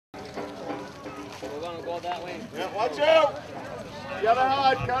want to go that way? Yeah, watch out! Get it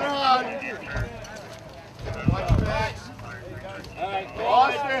hard, cut it hard. Watch your back. All right,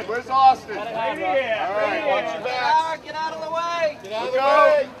 Austin, where's Austin? Cut it hard, Rob. All right, watch your back. Get out of the way! Get out of the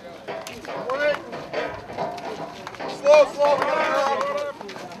way. Wait. Slow, slow, get it hard.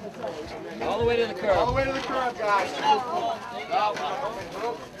 All the way to the curb. All the way to the curb, guys. Back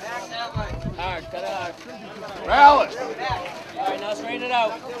that way. Hard, cut it hard. Rallis. All right, now straighten it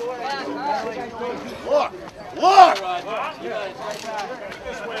out. Look, look. Rod, you got it.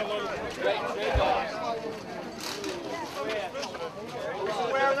 Straight off.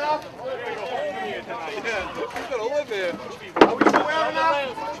 Square enough? He's gonna live here. Are we square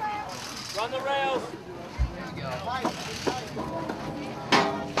enough? Run the rails.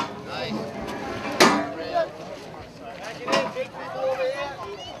 Nice. Back it in, big people over here.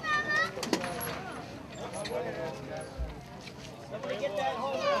 Somebody get that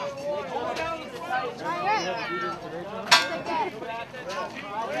hole out.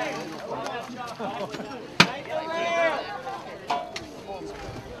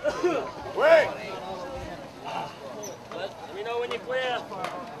 Wait. Let me know when you're clear.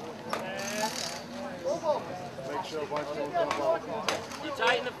 Make sure one don't jump out. You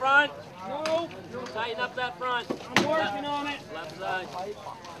tighten the front. No. Tighten up that front. I'm working on it. Left side.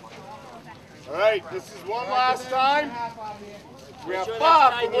 All right, this is one last time. We are Make sure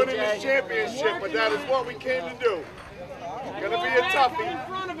far that's from tight, winning DJ. this championship, but that is what we came to do. Gonna be a toughie.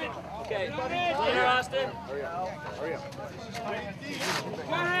 Okay. Clear, Austin. Hurry up. Hurry up.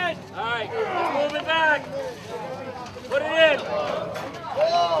 Go ahead. All right. Let's move it back. Put it in.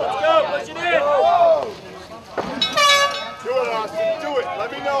 Let's go. Push it in. Do it, Austin. Do it. Let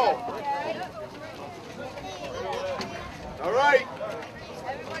me know. All right.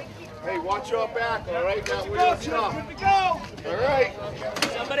 Hey, watch your back, all right? That wheel's tough. All right.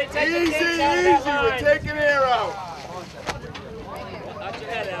 Somebody take the Easy, kinks out of easy. that We're line. taking air out. Watch your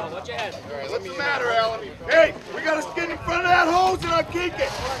head, Al. Watch your head. All right, what's the matter, Alan? Hey, we got to get in front of that hose and I'll kick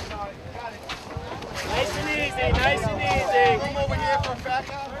it. Nice and easy. Nice and easy. Come over here for a fact.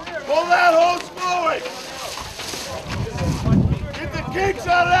 Pull that hose forward. Get the kinks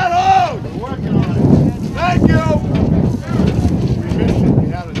out of that hose. We're working on it. Thank you. We missed it.